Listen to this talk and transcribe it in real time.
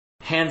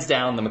Hands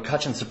down, the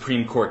McCutcheon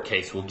Supreme Court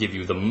case will give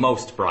you the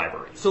most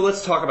bribery. So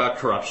let's talk about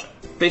corruption.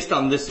 Based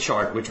on this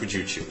chart, which would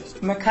you choose?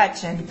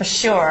 McCutcheon, for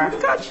sure.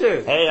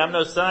 McCutcheon. Hey, I'm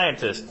no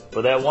scientist,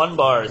 but that one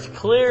bar is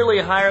clearly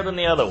higher than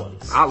the other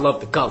ones. I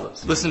love the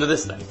colors. Listen to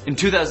this thing. In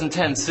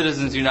 2010,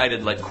 Citizens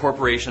United let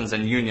corporations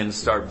and unions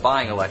start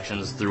buying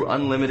elections through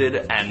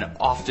unlimited and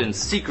often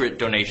secret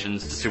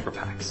donations to super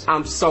PACs.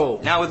 I'm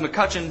sold. Now with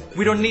McCutcheon,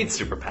 we don't need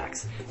super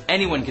PACs.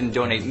 Anyone can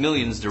donate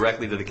millions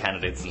directly to the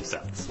candidates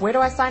themselves. Where do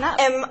I sign up?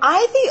 Am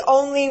I the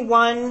only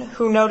one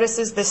who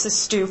notices this is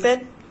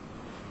stupid?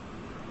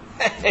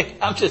 Hey,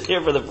 I'm just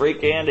here for the free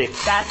candy.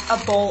 That's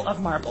a bowl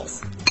of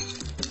marbles.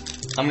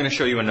 I'm going to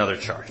show you another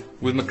chart.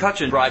 With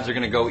McCutcheon, bribes are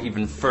going to go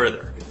even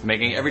further,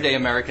 making everyday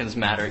Americans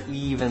matter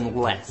even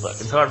less. Look,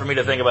 it's hard for me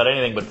to think about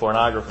anything but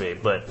pornography,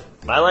 but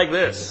I like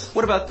this.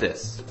 What about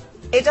this?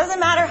 It doesn't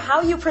matter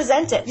how you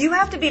present it. You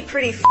have to be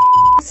pretty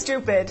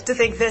stupid to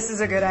think this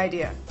is a good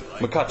idea.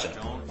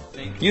 McCutcheon.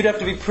 You'd have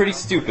to be pretty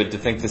stupid to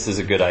think this is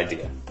a good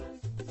idea.